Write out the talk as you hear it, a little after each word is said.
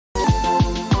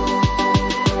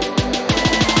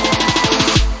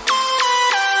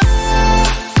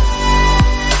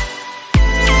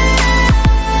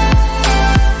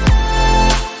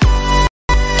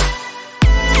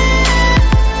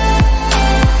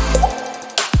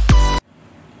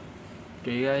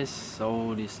Okay guys,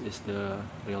 so this is the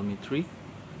Realme 3.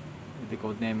 The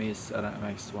code name is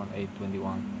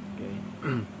RMX1821.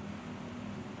 Okay.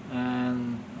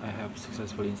 And I have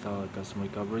successfully installed custom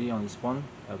recovery on this phone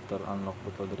after unlock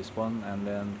bootloader this phone and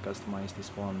then customize this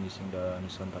phone using the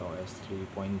Nusantara OS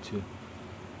 3.2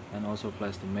 and also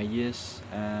flash the Magisk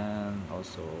and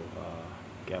also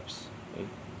gaps. Okay.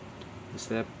 The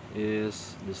step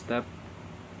is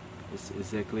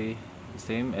exactly the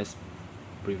same as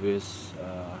previous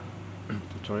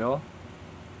tutorial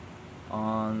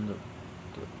on the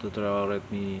tutorial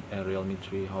Realme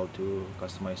 3 how to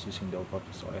customize using the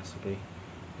corvus OS. Okay,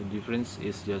 the difference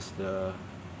is just the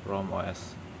ROM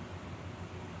OS.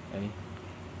 Okay,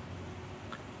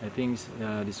 I think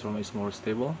this ROM is more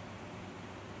stable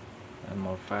and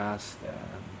more fast than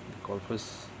the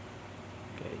corvus.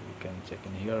 Okay, you can check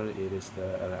in here, it is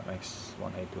the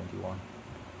RMX1821.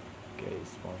 Okay,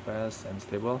 it's more fast and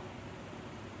stable.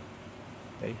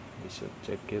 Okay, we should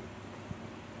check it.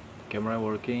 The camera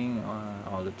working,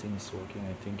 all the things working,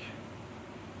 I think.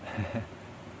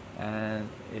 And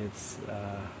it's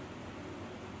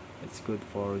good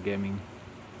for gaming.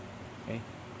 Okay,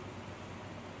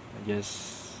 I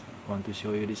just want to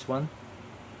show you this one.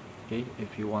 Okay,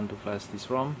 if you want to flash this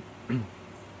ROM,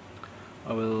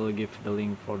 I will give the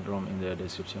link for the ROM in the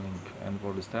description link, and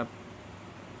for the step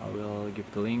I will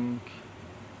give the link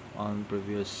on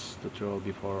previous tutorial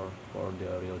before for the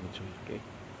Realme 3. Okay,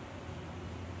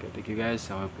 thank you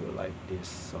guys. I hope you like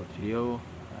this short video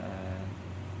and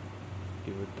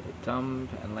give it a thumb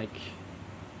and like.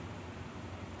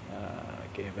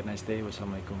 Okay, have a nice day.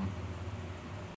 Wassalamualaikum.